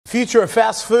Future of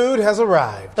fast food has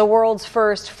arrived. The world's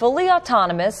first fully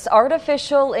autonomous,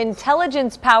 artificial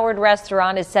intelligence-powered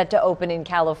restaurant is set to open in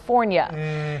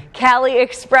California. Cali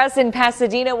Express in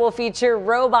Pasadena will feature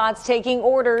robots taking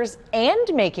orders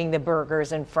and making the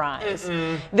burgers and fries.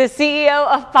 The CEO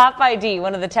of Pop ID,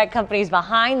 one of the tech companies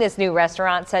behind this new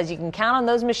restaurant, says you can count on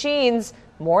those machines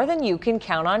more than you can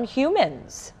count on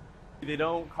humans. They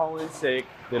don't call in sick.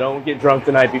 They don't get drunk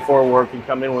the night before work and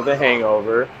come in with a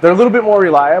hangover. They're a little bit more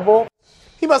reliable.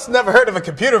 He must have never heard of a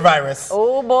computer virus.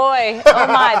 Oh boy, oh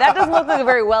my, that doesn't look like a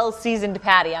very well-seasoned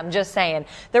patty, I'm just saying.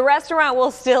 The restaurant will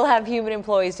still have human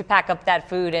employees to pack up that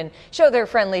food and show their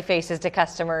friendly faces to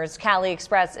customers. Cali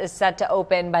Express is set to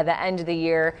open by the end of the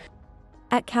year.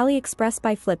 At Cali Express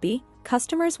by Flippy,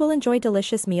 customers will enjoy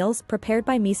delicious meals prepared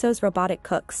by Miso's robotic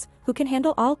cooks, who can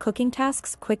handle all cooking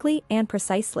tasks quickly and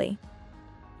precisely.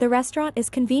 The restaurant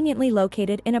is conveniently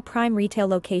located in a prime retail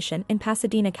location in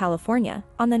Pasadena, California,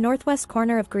 on the northwest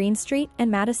corner of Green Street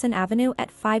and Madison Avenue at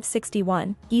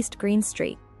 561 East Green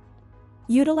Street.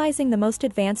 Utilizing the most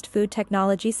advanced food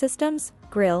technology systems,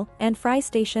 grill and fry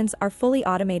stations are fully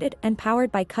automated and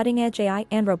powered by cutting-edge AI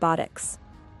and robotics.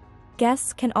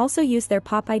 Guests can also use their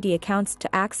Pop ID accounts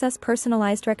to access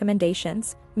personalized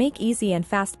recommendations, make easy and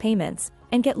fast payments,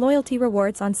 and get loyalty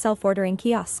rewards on self-ordering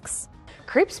kiosks.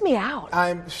 Creeps me out.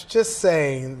 I'm just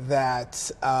saying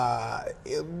that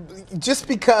just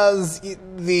because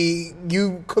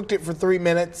you cooked it for 3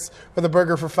 minutes or the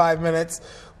burger for 5 minutes,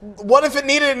 what if it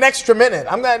needed an extra minute?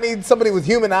 I'm going to need somebody with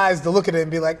human eyes to look at it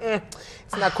and be like,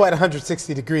 it's not quite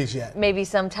 160 degrees yet. Maybe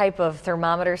some type of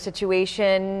thermometer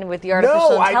situation with the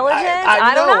artificial intelligence?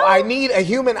 I don't know. I need a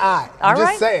human eye. I'm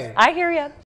just saying. I hear you.